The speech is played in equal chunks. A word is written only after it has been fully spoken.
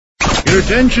Your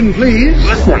attention, please.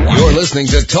 You're listening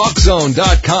to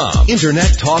TalkZone.com,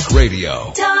 Internet Talk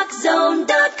Radio.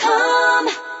 TalkZone.com.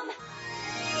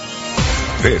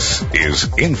 This is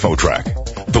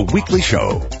InfoTrak, the weekly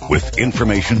show with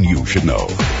information you should know.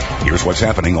 Here's what's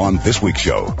happening on this week's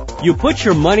show. You put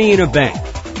your money in a bank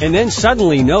and then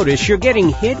suddenly notice you're getting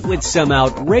hit with some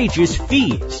outrageous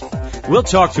fees. We'll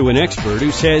talk to an expert who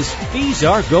says fees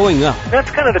are going up. That's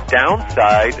kind of the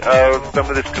downside of some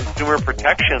of this consumer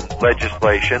protection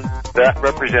legislation that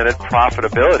represented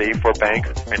profitability for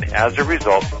banks. And as a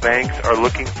result, banks are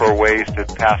looking for ways to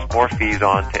pass more fees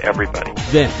on to everybody.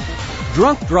 Then,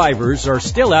 drunk drivers are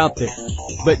still out there,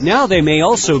 but now they may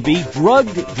also be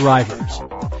drugged drivers.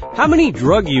 How many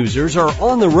drug users are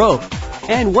on the road?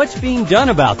 And what's being done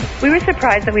about them? We were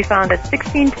surprised that we found that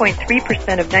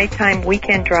 16.3% of nighttime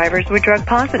weekend drivers were drug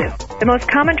positive. The most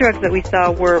common drugs that we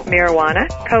saw were marijuana,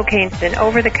 cocaine, and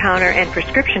over-the-counter and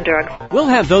prescription drugs. We'll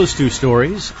have those two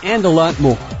stories and a lot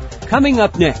more coming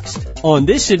up next on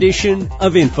this edition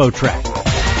of InfoTrak.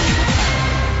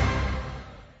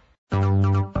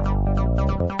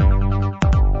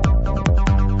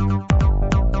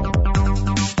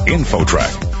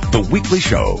 InfoTrak, the weekly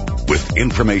show with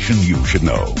information you should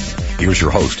know. Here's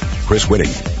your host, Chris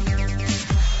Whitting.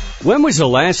 When was the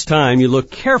last time you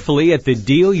looked carefully at the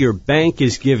deal your bank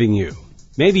is giving you?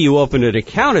 Maybe you opened an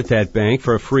account at that bank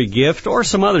for a free gift or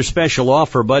some other special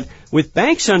offer, but with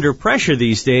banks under pressure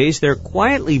these days, they're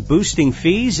quietly boosting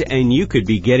fees and you could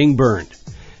be getting burned.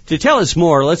 To tell us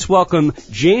more, let's welcome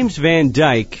James Van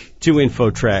Dyke to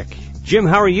InfoTrak. Jim,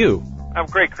 how are you? I'm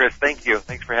great, Chris. Thank you.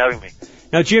 Thanks for having me.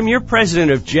 Now, Jim, you're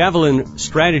president of Javelin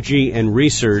Strategy and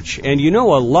Research, and you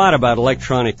know a lot about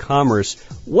electronic commerce.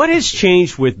 What has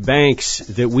changed with banks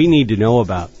that we need to know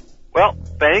about? Well,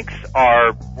 banks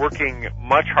are working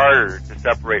much harder to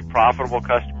separate profitable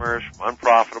customers from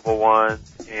unprofitable ones,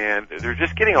 and they're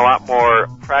just getting a lot more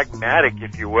pragmatic,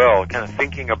 if you will, kind of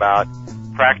thinking about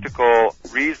practical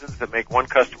reasons that make one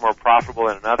customer more profitable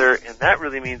than another, and that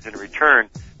really means in return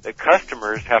that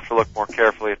customers have to look more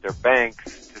carefully at their banks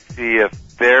to see if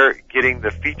they're getting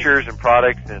the features and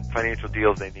products and financial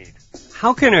deals they need.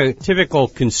 How can a typical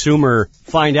consumer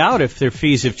find out if their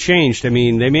fees have changed? I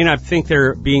mean, they may not think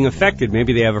they're being affected.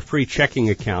 Maybe they have a free checking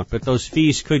account, but those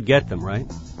fees could get them, right?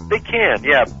 They can,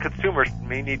 yeah. Consumers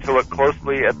may need to look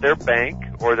closely at their bank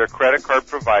or their credit card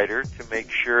provider to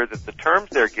make sure that the terms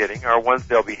they're getting are ones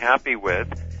they'll be happy with.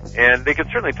 And they can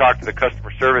certainly talk to the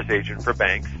customer service agent for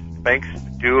banks. Banks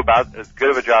do about as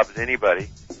good of a job as anybody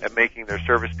at making their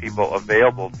service people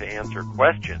available to answer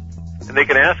questions. And they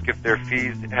can ask if their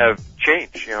fees have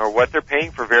changed, or what they're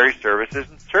paying for various services,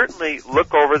 and certainly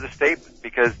look over the statement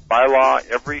because by law,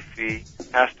 every fee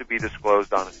has to be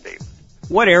disclosed on a statement.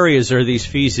 What areas are these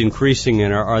fees increasing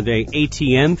in? Are they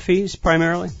ATM fees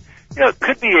primarily? It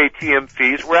could be ATM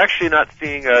fees. We're actually not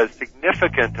seeing a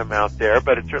significant amount there,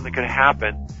 but it certainly could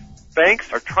happen.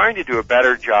 Banks are trying to do a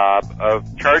better job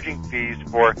of charging fees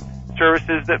for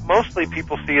services that mostly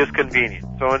people see as convenient.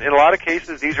 So in a lot of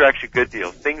cases, these are actually good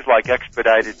deals. Things like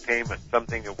expedited payment,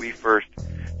 something that we first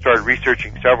started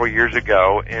researching several years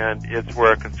ago, and it's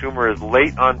where a consumer is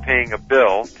late on paying a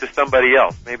bill to somebody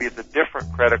else. Maybe it's a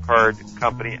different credit card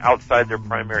company outside their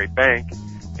primary bank,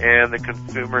 and the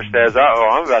consumer says,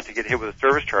 I'm about to get hit with a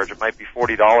service charge. It might be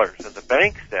 $40. And the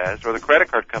bank says, or the credit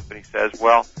card company says,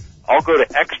 well, I'll go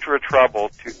to extra trouble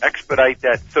to expedite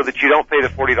that so that you don't pay the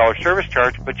 $40 service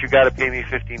charge, but you got to pay me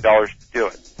 $15 to do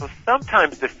it. So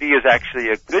sometimes the fee is actually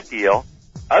a good deal.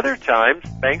 Other times,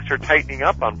 banks are tightening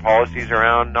up on policies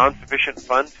around non-sufficient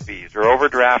funds fees or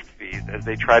overdraft fees as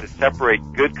they try to separate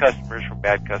good customers from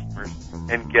bad customers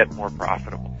and get more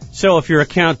profitable. So if your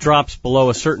account drops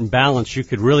below a certain balance, you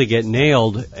could really get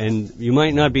nailed, and you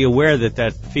might not be aware that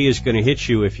that fee is going to hit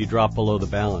you if you drop below the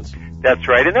balance. That's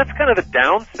right, and that's kind of the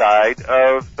downside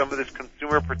of some of this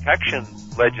consumer protection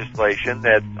legislation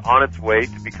that's on its way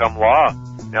to become law.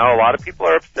 Now, a lot of people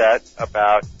are upset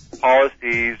about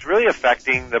policies really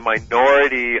affecting the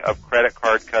minority of credit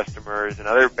card customers and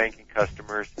other banking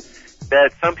customers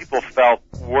that some people felt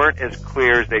weren't as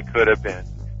clear as they could have been.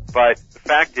 But the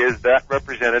fact is that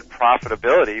represented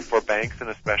profitability for banks and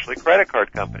especially credit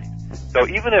card companies. So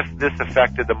even if this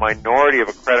affected the minority of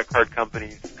a credit card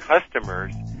company's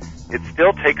customers, it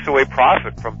still takes away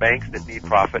profit from banks that need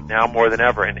profit now more than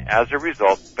ever. And as a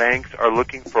result, banks are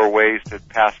looking for ways to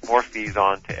pass more fees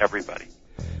on to everybody.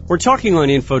 We're talking on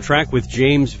InfoTrak with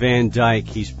James Van Dyke.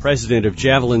 He's president of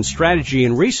Javelin Strategy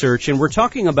and Research, and we're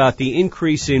talking about the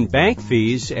increase in bank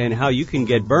fees and how you can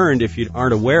get burned if you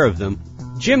aren't aware of them.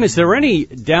 Jim, is there any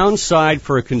downside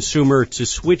for a consumer to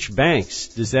switch banks?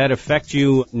 Does that affect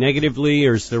you negatively,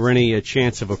 or is there any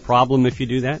chance of a problem if you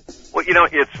do that? Well,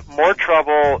 it's more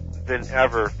trouble than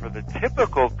ever for the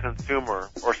typical consumer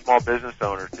or small business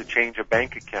owner to change a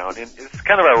bank account. And it's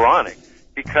kind of ironic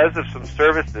because of some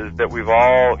services that we've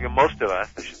all, most of us,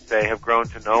 I should say, have grown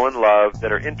to know and love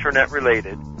that are internet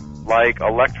related, like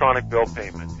electronic bill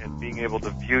payment and being able to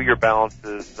view your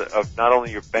balances of not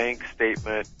only your bank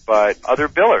statement, but other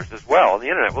billers as well on the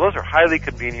internet. Well, those are highly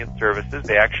convenient services.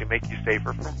 They actually make you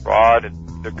safer from fraud,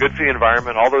 and they're good for the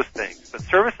environment, all those things. But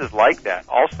services like that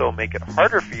also make it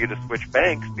harder for you to switch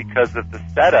banks because of the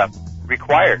setup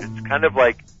required. It's kind of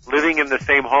like living in the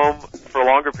same home for a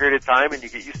longer period of time, and you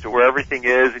get used to where everything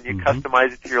is, and you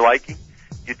customize it to your liking.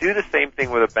 You do the same thing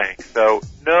with a bank. So,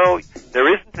 no,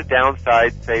 there isn't a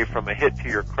downside, say, from a hit to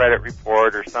your credit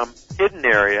report or some hidden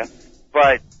area,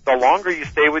 but the longer you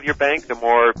stay with your bank, the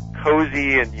more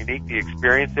cozy and unique the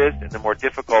experience is, and the more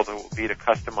difficult it will be to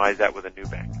customize that with a new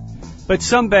bank. But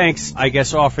some banks, I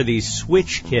guess, offer these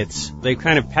switch kits. They've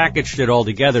kind of packaged it all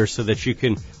together so that you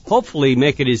can hopefully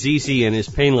make it as easy and as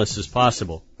painless as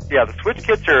possible. Yeah, the switch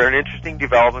kits are an interesting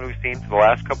development we've seen for the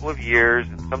last couple of years,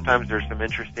 and sometimes there's some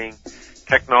interesting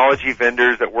technology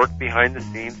vendors that work behind the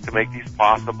scenes to make these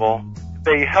possible.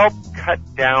 They help cut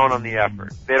down on the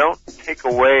effort. They don't take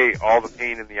away all the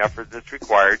pain and the effort that's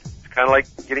required. It's kind of like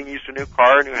getting used to a new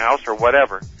car, a new house, or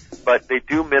whatever. But they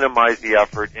do minimize the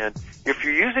effort. And if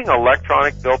you're using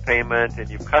electronic bill payment and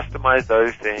you've customized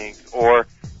other things, or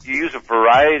you use a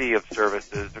variety of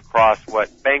services across what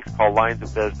banks call lines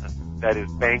of business, that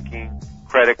is banking,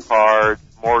 credit cards,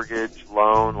 mortgage,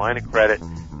 loan, line of credit,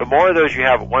 the more of those you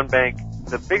have at one bank,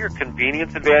 the bigger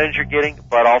convenience advantage you're getting,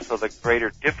 but also the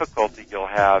greater difficulty you'll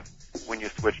have when you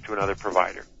switch to another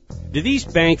provider. Do these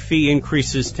bank fee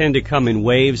increases tend to come in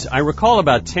waves? I recall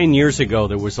about 10 years ago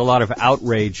there was a lot of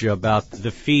outrage about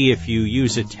the fee if you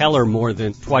use a teller more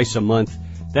than twice a month.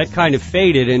 That kind of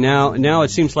faded, and now it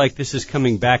seems like this is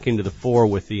coming back into the fore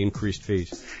with the increased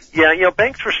fees. Yeah,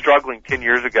 banks were struggling 10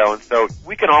 years ago, and so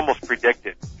we can almost predict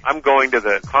it. I'm going to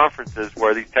the conferences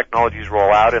where these technologies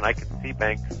roll out, and I can see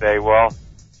banks say, well,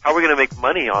 how are we going to make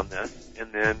money on this?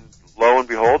 And then, lo and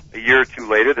behold, a year or two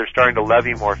later, they're starting to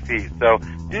levy more fees. So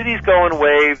do these go in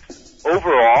waves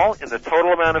overall in the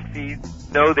total amount of fees?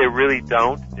 No, they really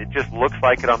don't. It just looks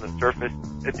like it on the surface.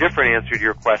 A different answer to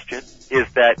your question is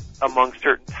that among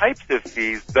certain types of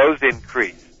fees, those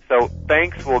increase. So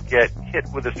banks will get hit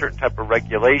with a certain type of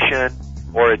regulation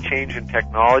or a change in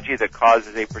technology that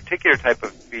causes a particular type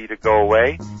of fee to go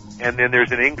away, and then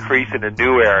there's an increase in a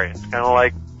new area. It's kind of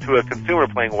like to a consumer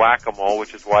playing whack-a-mole,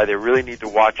 which is why they really need to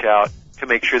watch out to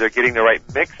make sure they're getting the right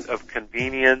mix of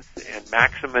convenience and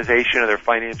maximization of their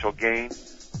financial gain,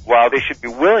 while they should be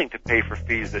willing to pay for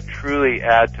fees that truly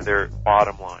add to their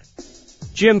bottom line.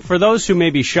 Jim, for those who may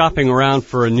be shopping around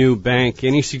for a new bank,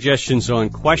 any suggestions on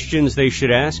questions they should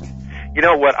ask?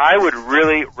 What I would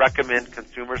really recommend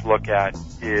consumers look at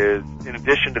is, in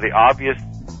addition to the obvious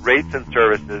rates and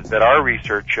services that our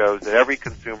research shows that every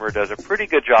consumer does a pretty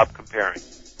good job comparing,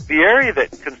 the area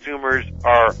that consumers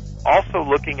are also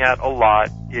looking at a lot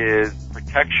is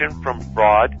protection from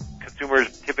fraud.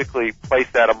 Consumers typically place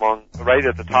that right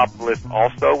at the top of the list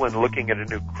also when looking at a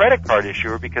new credit card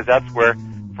issuer, because that's where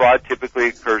fraud typically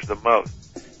occurs the most.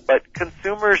 But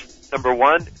consumers, number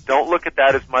one, don't look at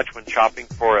that as much when shopping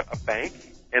for a bank,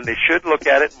 and they should look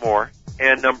at it more.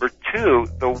 And number two,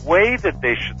 the way that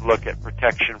they should look at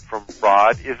protection from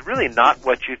fraud is really not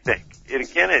what you think.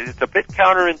 It's a bit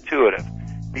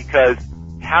counterintuitive, because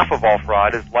half of all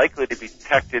fraud is likely to be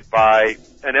detected by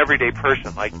an everyday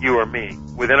person like you or me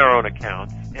within our own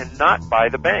accounts, and not by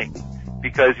the bank,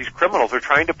 because these criminals are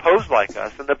trying to pose like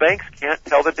us, and the banks can't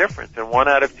tell the difference in 1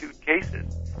 out of 2 cases.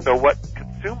 So what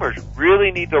consumers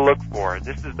really need to look for, and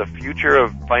this is the future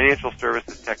of financial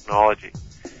services technology,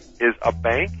 is a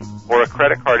bank or a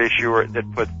credit card issuer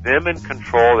that puts them in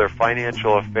control of their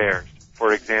financial affairs.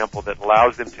 For example, that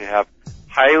allows them to have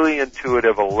highly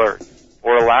intuitive alerts,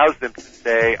 or allows them to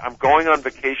say, I'm going on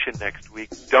vacation next week,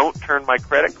 don't turn my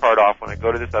credit card off when I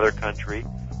go to this other country,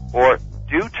 or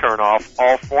do turn off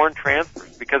all foreign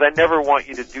transfers, because I never want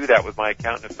you to do that with my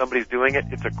account. And if somebody's doing it,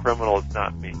 it's a criminal, it's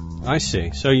not me. I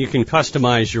see. So you can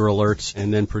customize your alerts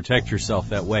and then protect yourself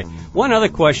that way. One other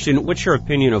question, what's your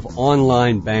opinion of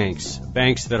online banks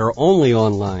that are only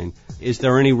online? Is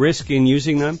there any risk in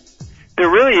using them? There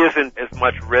really isn't as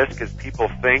much risk as people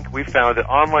think. We found that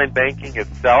online banking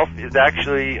itself is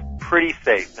actually pretty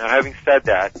safe. Now, having said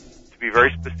that, to be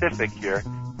very specific here,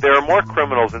 there are more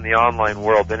criminals in the online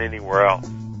world than anywhere else.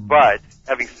 But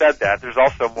having said that, there's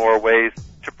also more ways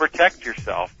to protect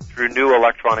yourself through new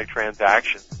electronic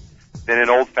transactions than in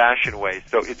old-fashioned ways.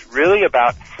 So it's really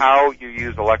about how you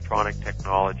use electronic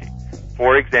technology.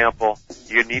 For example,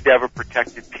 you need to have a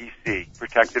protected PC,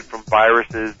 protected from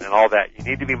viruses and all that. You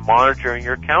need to be monitoring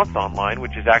your accounts online,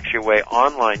 which is actually a way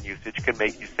online usage can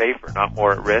make you safer, not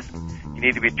more at risk. You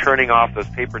need to be turning off those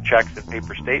paper checks and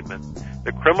paper statements.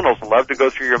 The criminals love to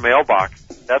go through your mailbox.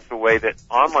 That's the way that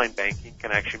online banking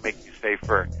can actually make you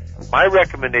safer. My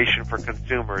recommendation for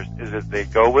consumers is that they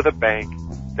go with a bank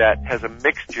that has a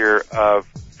mixture of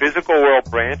physical world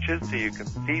branches so you can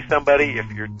see somebody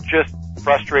if you're just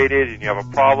frustrated and you have a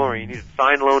problem or you need to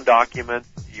sign loan documents,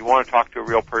 you want to talk to a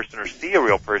real person or see a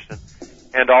real person,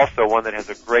 and also one that has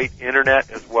a great internet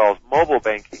as well as mobile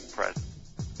banking presence.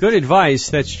 Good advice.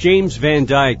 That's James Van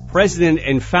Dyke, president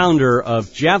and founder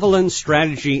of Javelin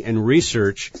Strategy and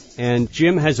Research. And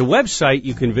Jim has a website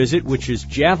you can visit, which is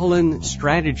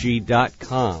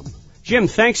javelinstrategy.com. Jim,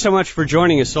 thanks so much for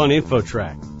joining us on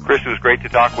InfoTrak. Chris, it was great to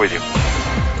talk with you.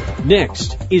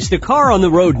 Next, is the car on the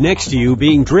road next to you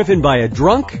being driven by a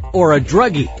drunk or a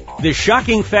druggie? The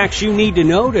shocking facts you need to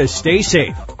know to stay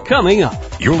safe. Coming up.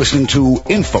 You're listening to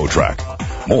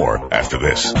InfoTrak. More after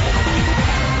this.